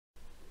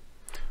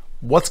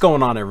What's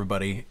going on,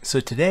 everybody?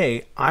 So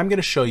today I'm going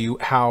to show you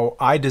how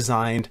I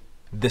designed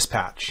this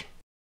patch.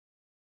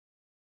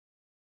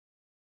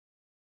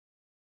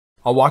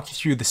 I'll walk you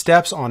through the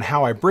steps on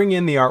how I bring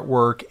in the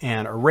artwork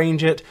and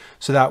arrange it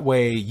so that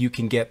way you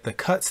can get the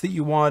cuts that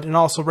you want, and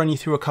also run you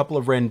through a couple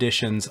of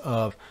renditions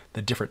of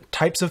the different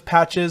types of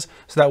patches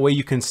so that way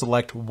you can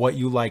select what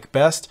you like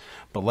best.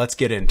 But let's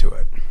get into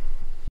it.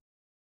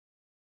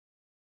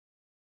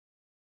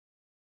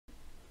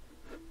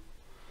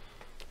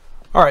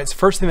 All right, so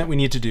first thing that we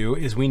need to do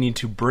is we need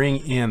to bring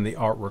in the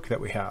artwork that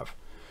we have.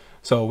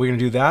 So we're going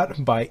to do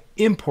that by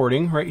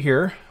importing right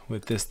here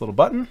with this little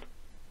button.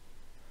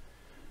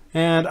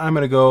 And I'm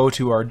going to go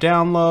to our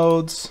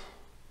downloads.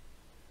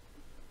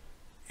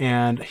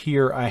 And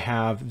here I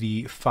have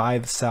the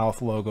 5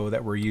 South logo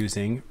that we're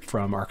using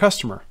from our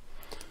customer.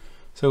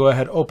 So go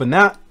ahead, open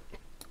that.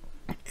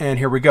 And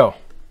here we go.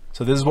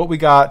 So this is what we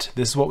got.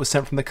 This is what was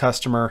sent from the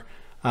customer.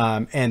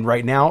 And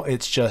right now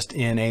it's just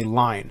in a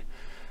line.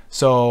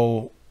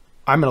 So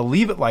I'm going to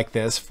leave it like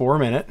this for a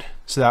minute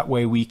so that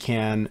way we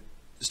can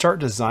start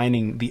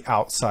designing the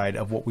outside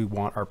of what we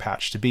want our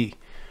patch to be.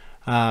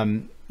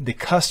 The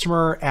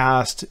customer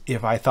asked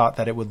if I thought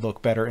that it would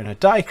look better in a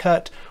die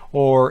cut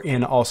or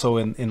also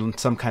in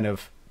some kind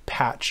of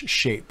patch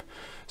shape.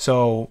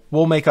 So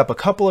we'll make up a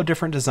couple of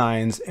different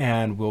designs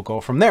and we'll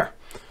go from there.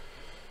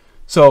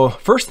 So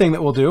first thing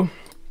that we'll do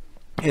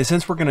is,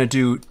 since we're going to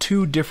do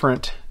 2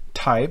 different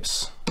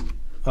types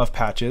of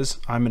patches,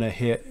 I'm going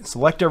to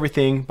select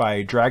everything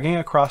by dragging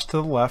across to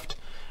the left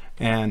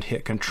and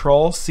hit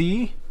Control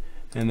C,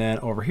 and then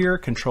over here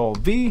Control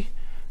V.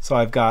 So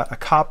I've got a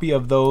copy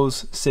of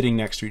those sitting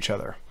next to each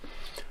other.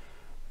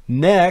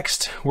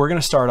 Next, we're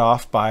going to start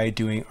off by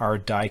doing our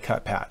die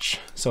cut patch.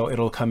 So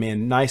it'll come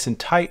in nice and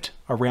tight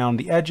around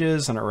the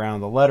edges and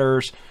around the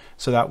letters,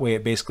 so that way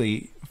it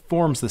basically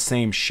forms the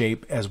same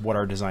shape as what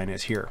our design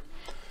is here.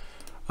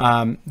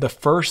 The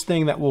first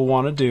thing that we'll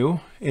want to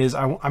do is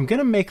I'm going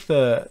to make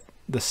the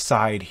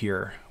side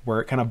here where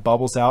it kind of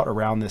bubbles out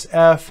around this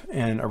F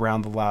and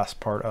around the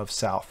last part of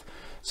South.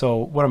 So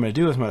what I'm going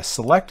to do is I'm going to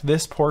select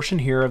this portion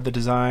here of the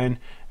design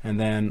and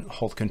then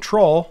hold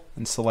Control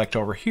and select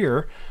over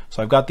here.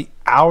 So I've got the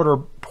outer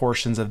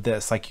portions of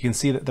this. Like you can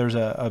see that there's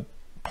a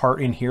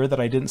part in here that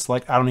I didn't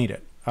select. I don't need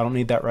it. I don't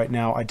need that right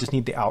now. I just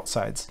need the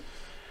outsides.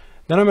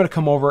 Then I'm going to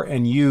come over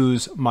and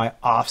use my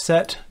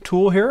offset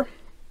tool here.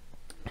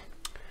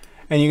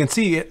 And you can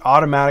see it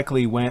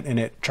automatically went and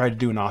it tried to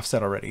do an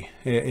offset already.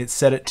 It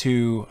set it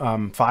to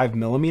 5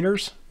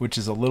 millimeters, which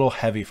is a little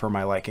heavy for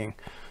my liking.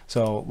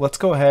 So let's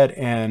go ahead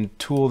and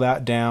tool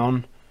that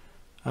down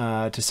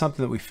to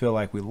something that we feel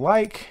like we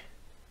like.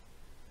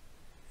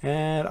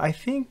 And I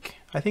think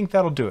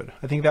that'll do it.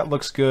 I think that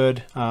looks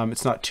good.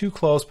 It's not too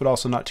close, but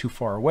also not too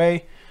far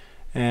away.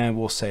 And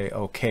we'll say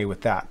okay with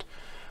that.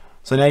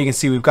 So now you can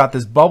see we've got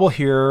this bubble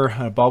here,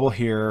 and a bubble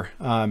here.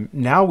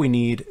 Now we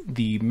need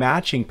the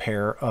matching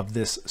pair of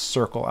this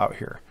circle out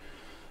here.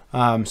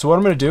 So what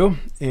I'm going to do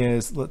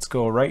is let's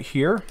go right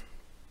here.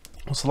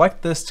 We'll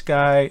select this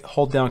guy,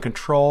 hold down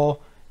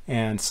Control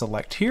and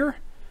select here.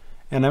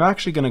 And I'm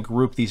actually going to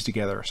group these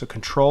together. So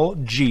Control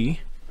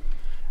G,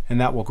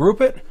 and that will group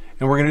it.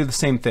 And we're going to do the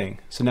same thing.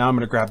 So now I'm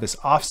going to grab this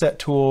offset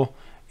tool,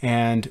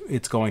 and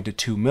it's going to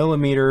 2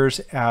 millimeters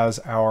as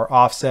our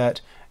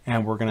offset.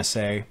 And we're going to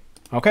say,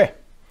 okay.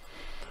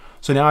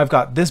 So now I've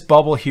got this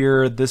bubble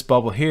here, and this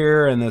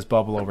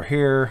bubble over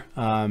here,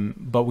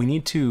 but we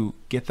need to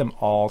get them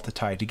all to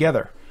tie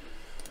together.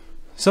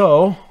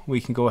 So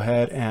we can go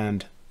ahead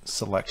and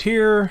select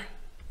here,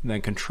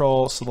 then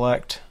Control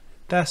select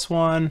this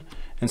one.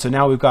 And so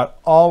now we've got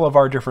all of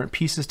our different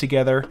pieces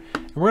together,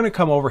 and we're going to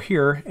come over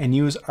here and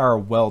use our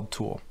weld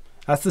tool.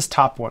 That's this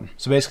top one.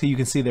 So basically you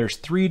can see there's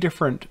 3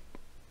 different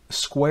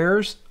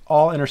squares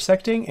all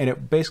intersecting, and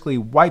it basically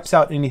wipes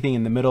out anything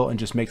in the middle and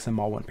just makes them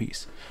all one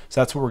piece.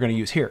 So that's what we're going to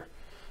use here.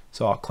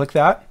 So I'll click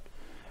that,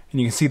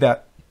 and you can see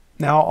that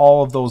now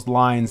all of those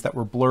lines that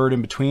were blurred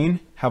in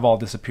between have all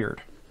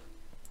disappeared.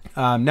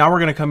 Now we're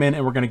going to come in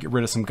and we're going to get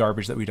rid of some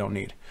garbage that we don't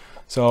need.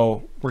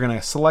 So we're going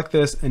to select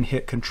this and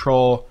hit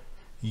Control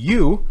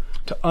U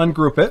to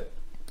ungroup it.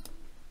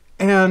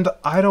 And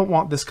I don't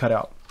want this cut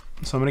out.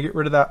 So I'm going to get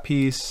rid of that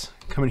piece,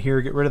 come in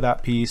here, get rid of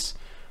that piece.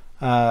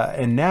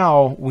 And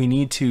now we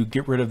need to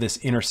get rid of this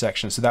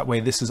intersection. So that way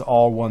this is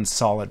all one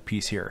solid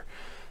piece here.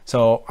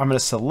 So I'm going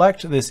to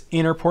select this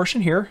inner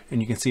portion here,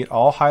 and you can see it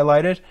all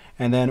highlighted.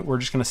 And then we're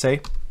just going to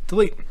say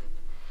delete.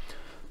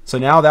 So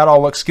now that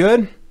all looks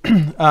good.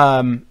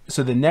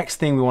 So the next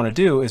thing we want to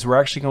do is we're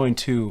actually going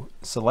to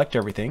select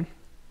everything.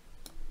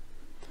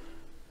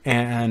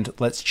 And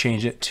let's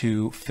change it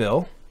to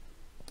fill.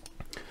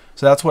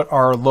 So that's what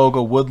our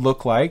logo would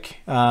look like.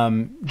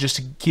 Just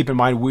to keep in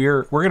mind,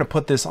 we're going to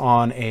put this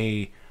on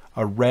a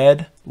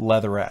red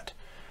leatherette.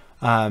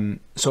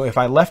 So if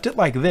I left it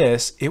like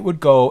this, it would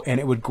go and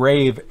it would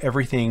grave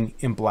everything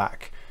in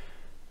black.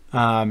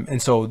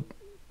 And so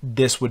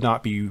this would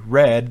not be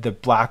red, the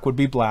black would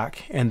be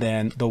black, and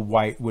then the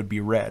white would be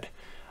red.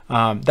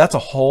 That's a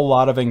whole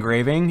lot of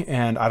engraving,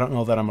 and I don't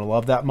know that I'm going to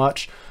love that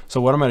much. So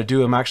what I'm going to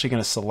do, I'm actually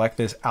going to select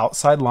this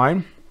outside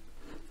line,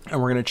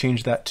 and we're going to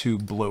change that to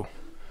blue.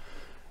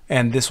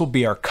 And this will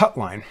be our cut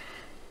line,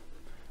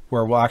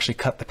 where we'll actually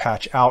cut the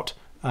patch out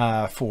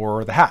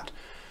for the hat.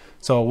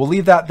 So we'll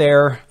leave that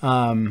there.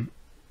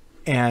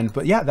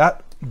 But yeah,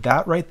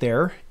 that right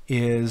there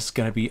is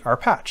going to be our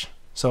patch.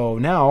 So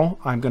now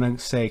I'm going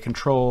to say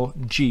Control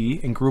G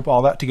and group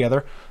all that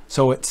together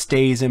so it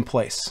stays in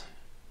place.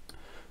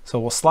 So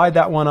we'll slide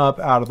that one up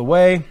out of the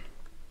way.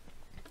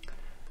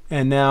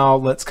 And now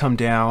let's come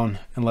down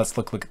and let's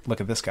look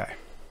at this guy.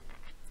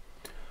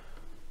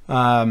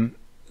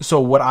 So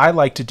what I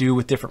like to do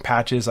with different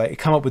patches, I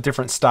come up with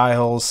different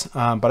styles,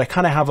 but I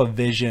kind of have a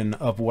vision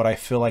of what I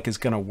feel like is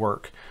going to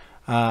work.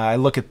 I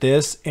look at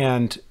this,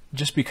 and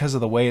just because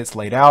of the way it's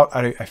laid out,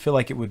 I feel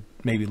like it would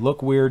maybe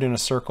look weird in a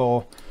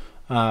circle.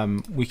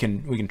 We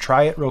can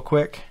try it real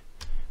quick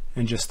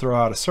and just throw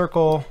out a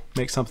circle,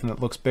 make something that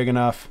looks big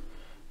enough,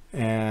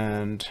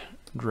 and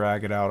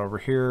drag it out over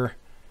here.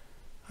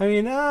 I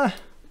mean,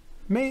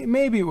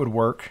 maybe it would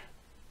work.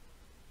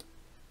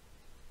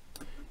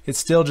 It's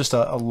still just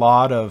a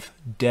lot of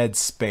dead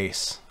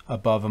space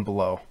above and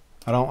below.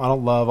 I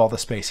don't love all the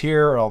space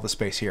here or all the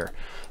space here.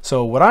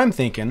 So what I'm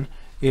thinking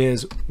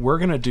is we're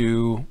gonna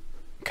do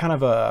kind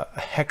of a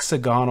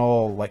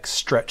hexagonal, like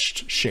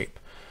stretched shape.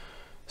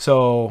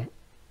 So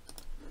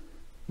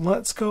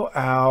let's go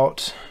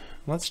out,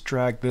 let's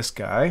drag this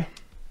guy,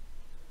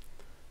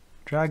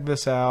 drag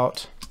this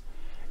out.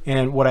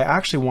 And what I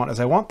actually want is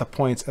I want the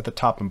points at the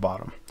top and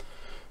bottom.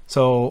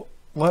 So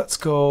let's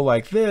go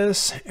like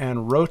this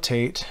and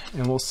rotate,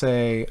 and we'll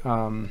say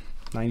 90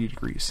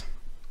 degrees.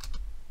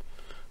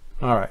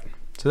 All right,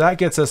 so that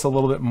gets us a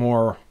little bit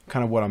more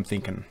kind of what I'm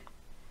thinking.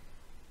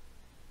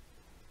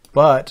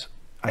 But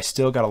I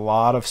still got a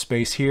lot of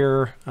space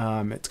here.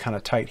 It's kind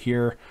of tight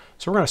here.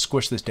 So we're gonna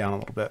squish this down a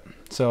little bit.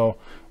 So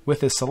with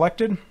this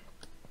selected,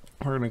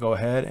 we're gonna go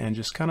ahead and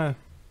just kind of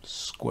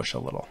squish a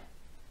little.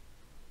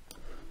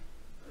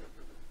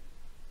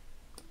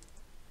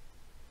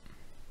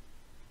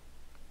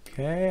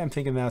 Okay, I'm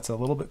thinking that's a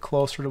little bit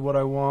closer to what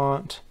I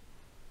want.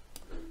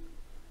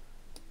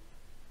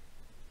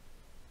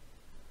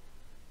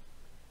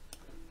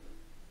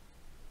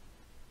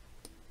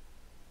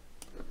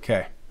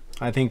 Okay,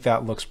 I think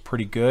that looks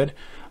pretty good.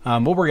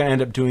 What we're going to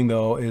end up doing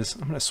though is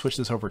I'm going to switch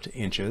this over to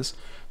inches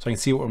so I can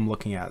see what I'm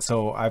looking at.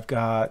 So I've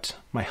got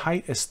my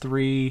height is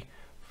 3,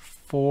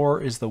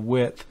 4 is the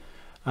width.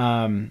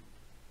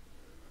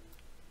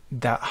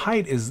 That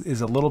height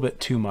is a little bit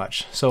too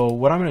much. So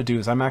what I'm going to do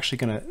is I'm going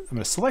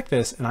to select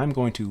this, and I'm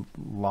going to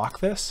lock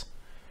this,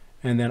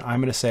 and then I'm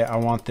going to say I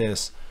want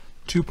this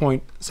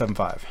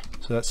 2.75.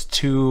 So that's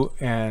 2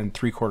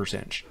 3/4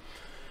 inch.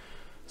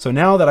 So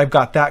now that I've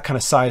got that kind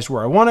of sized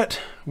where I want it,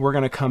 we're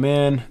going to come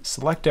in,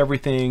 select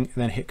everything, and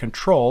then hit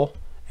Control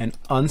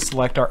and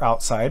unselect our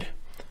outside,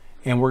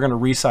 and we're going to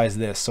resize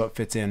this so it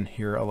fits in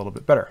here a little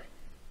bit better.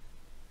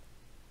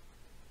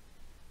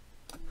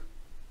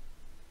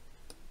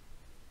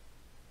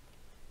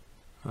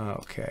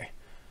 Okay,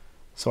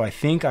 so I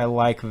think I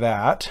like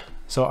that.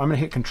 So I'm going to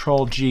hit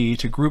Control G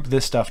to group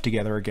this stuff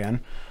together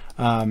again.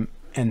 And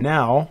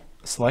now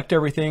select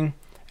everything,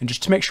 and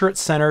just to make sure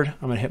it's centered,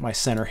 I'm going to hit my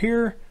center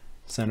here,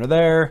 center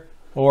there,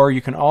 or you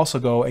can also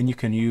go and you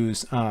can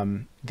use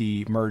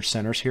the merge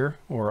centers here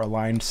or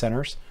aligned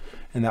centers,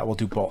 and that will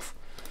do both.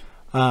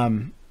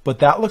 But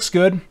that looks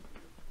good.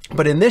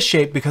 But in this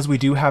shape, because we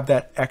do have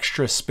that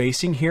extra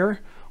spacing here,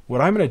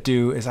 what I'm going to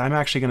do is I'm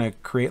actually going to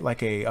create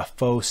like a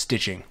faux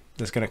stitching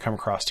that's going to come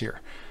across here.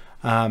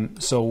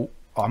 So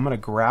I'm going to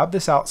grab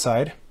this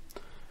outside,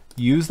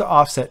 use the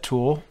offset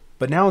tool,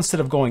 but now instead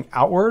of going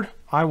outward,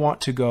 I want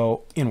to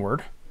go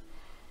inward.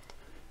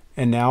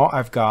 And now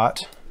I've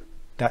got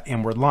that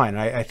inward line.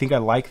 I think I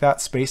like that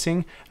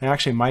spacing, and I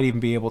actually might even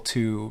be able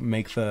to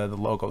make the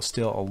logo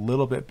still a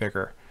little bit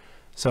bigger.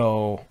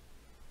 So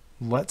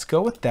let's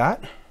go with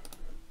that.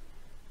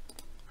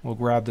 We'll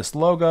grab this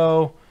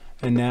logo,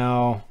 and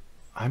now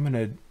I'm going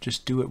to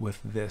just do it with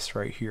this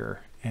right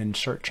here and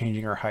start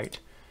changing our height,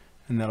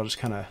 and that'll just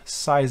kind of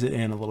size it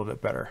in a little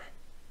bit better.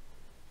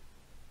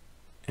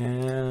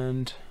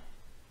 And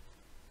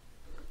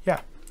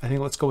yeah, I think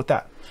let's go with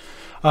that.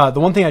 The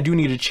one thing I do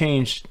need to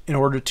change in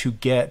order to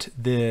get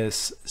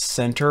this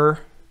center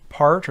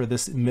part or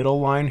this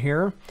middle line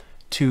here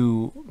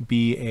to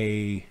be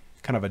a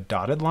kind of a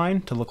dotted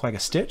line to look like a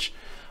stitch,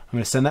 I'm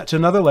going to send that to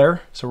another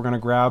layer. So we're going to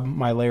grab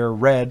my layer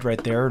red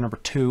right there, number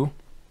 2,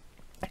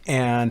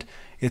 and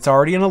it's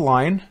already in a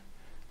line.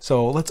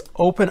 So let's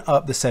open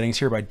up the settings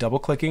here by double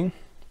clicking,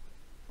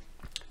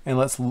 and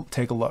let's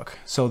take a look.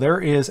 So there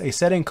is a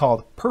setting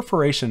called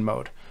perforation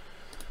mode.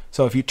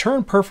 So if you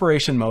turn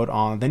perforation mode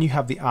on, then you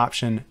have the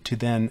option to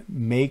then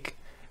make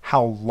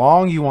how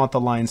long you want the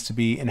lines to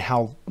be and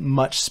how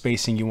much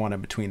spacing you want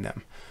in between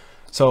them.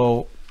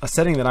 So a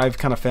setting that I've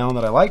kind of found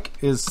that I like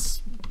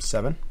is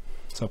 7.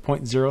 So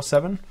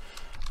 0.07,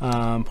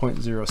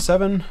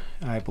 0.07,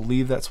 I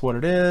believe that's what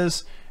it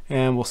is.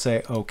 And we'll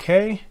say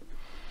okay.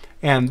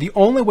 And the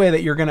only way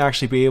that you're going to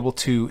actually be able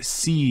to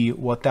see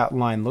what that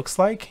line looks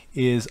like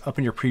is up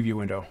in your preview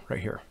window right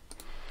here.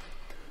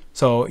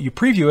 So you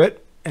preview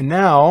it, and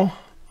now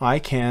I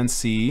can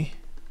see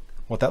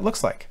what that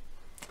looks like.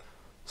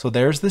 So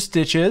there's the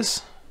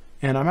stitches,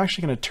 and I'm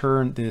actually going to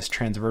turn this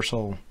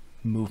transversal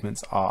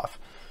movements off.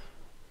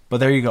 But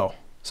there you go.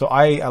 So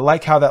I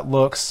like how that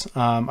looks.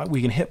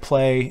 We can hit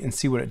play and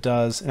see what it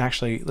does. And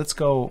actually, let's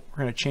go,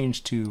 we're going to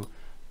change to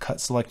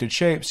cut selected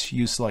shapes,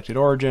 use selected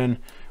origin.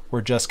 We're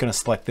just going to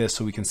select this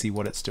so we can see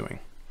what it's doing.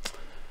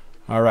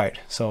 All right,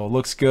 so it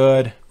looks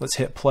good. Let's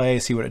hit play,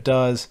 see what it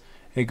does.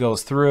 It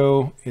goes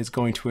through, it's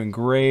going to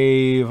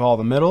engrave all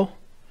the middle,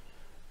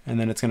 and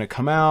then it's going to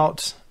come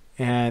out,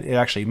 and it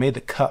actually made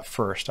the cut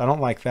first. I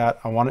don't like that.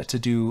 I want it to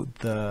do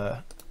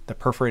the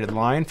perforated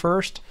line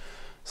first.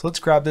 So let's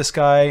grab this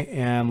guy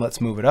and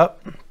let's move it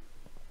up.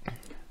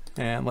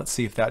 And let's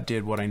see if that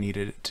did what I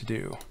needed it to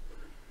do.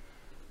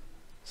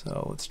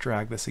 So let's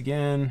drag this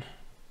again.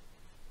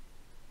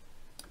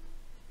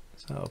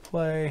 So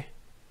play.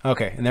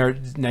 Okay, and there,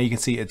 now you can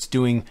see it's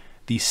doing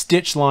the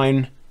stitch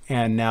line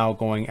and now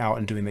going out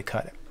and doing the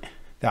cut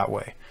that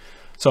way.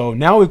 So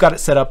now we've got it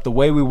set up the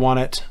way we want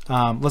it.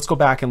 Let's go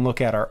back and look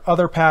at our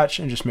other patch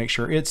and just make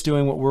sure it's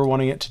doing what we're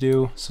wanting it to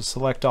do. So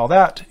select all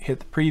that, hit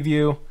the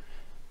preview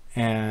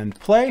and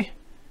play.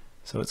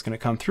 So it's going to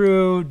come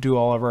through, do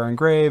all of our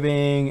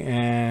engraving,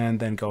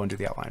 and then go and do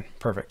the outline.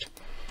 Perfect.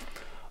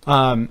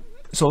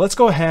 So let's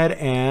go ahead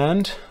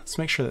and let's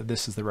make sure that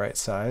this is the right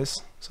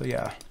size. So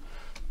yeah,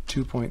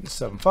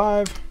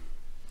 2.75.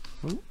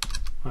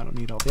 I don't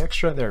need all the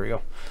extra. There we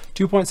go.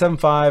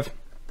 2.75.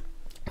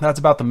 That's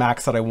about the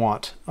max that I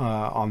want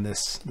on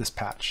this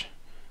patch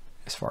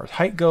as far as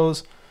height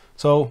goes.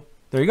 So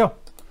there you go.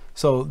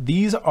 So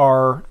these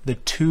are the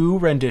two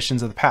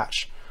renditions of the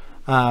patch.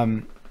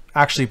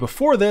 Actually,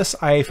 before this,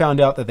 I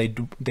found out that they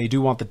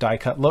do want the die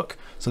cut look.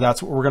 So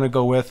that's what we're going to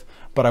go with.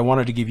 But I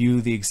wanted to give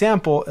you the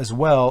example as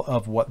well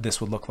of what this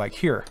would look like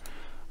here.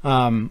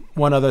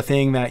 One other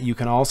thing that you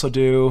can also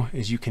do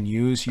is you can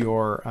use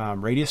your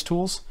radius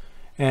tools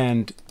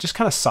and just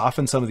kind of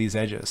soften some of these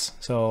edges.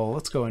 So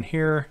let's go in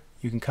here.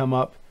 You can come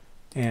up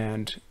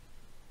and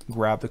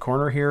grab the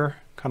corner here,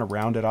 kind of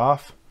round it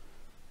off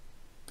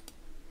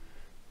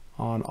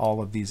on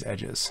all of these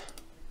edges.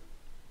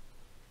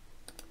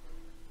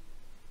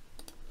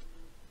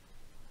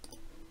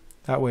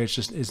 That way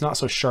it's not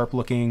so sharp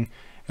looking.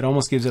 It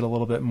almost gives it a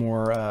little bit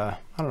more, I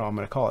don't know, I'm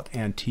going to call it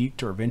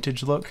antiqued or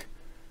vintage look.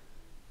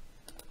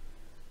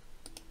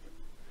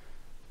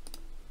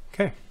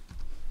 Okay,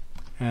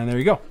 and there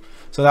you go.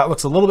 So that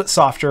looks a little bit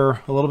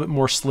softer, a little bit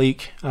more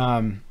sleek,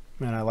 and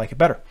I like it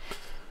better.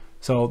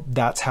 So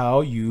that's how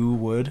you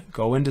would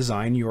go and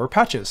design your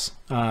patches.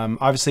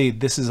 Obviously,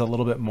 this is a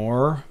little bit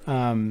more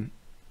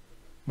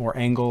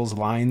angles,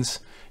 lines.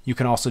 You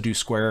can also do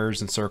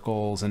squares and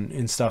circles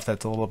and stuff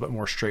that's a little bit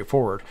more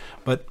straightforward.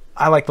 But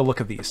I like the look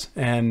of these,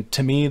 and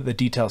to me, the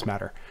details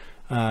matter.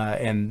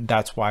 And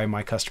that's why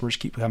my customers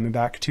keep coming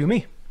back to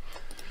me.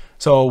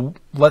 So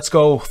let's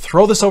go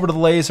throw this over to the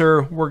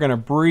laser. We're gonna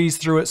breeze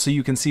through it so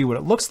you can see what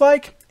it looks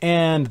like,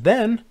 and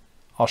then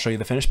I'll show you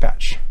the finished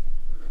patch.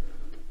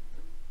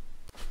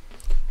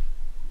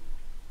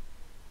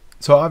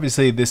 So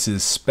obviously this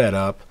is sped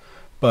up,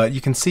 but you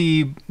can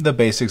see the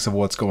basics of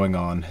what's going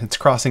on. It's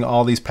crossing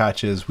all these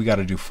patches. We got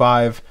to do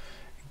 5,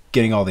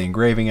 getting all the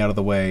engraving out of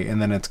the way,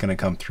 and then it's going to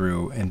come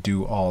through and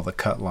do all the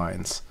cut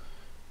lines.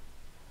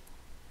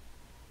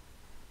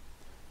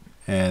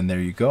 And there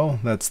you go.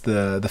 That's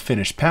the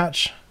finished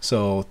patch.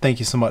 So thank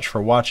you so much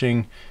for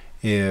watching.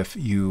 If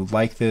you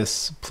like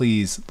this,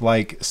 please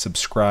like,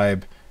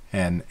 subscribe,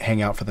 and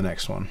hang out for the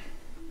next one.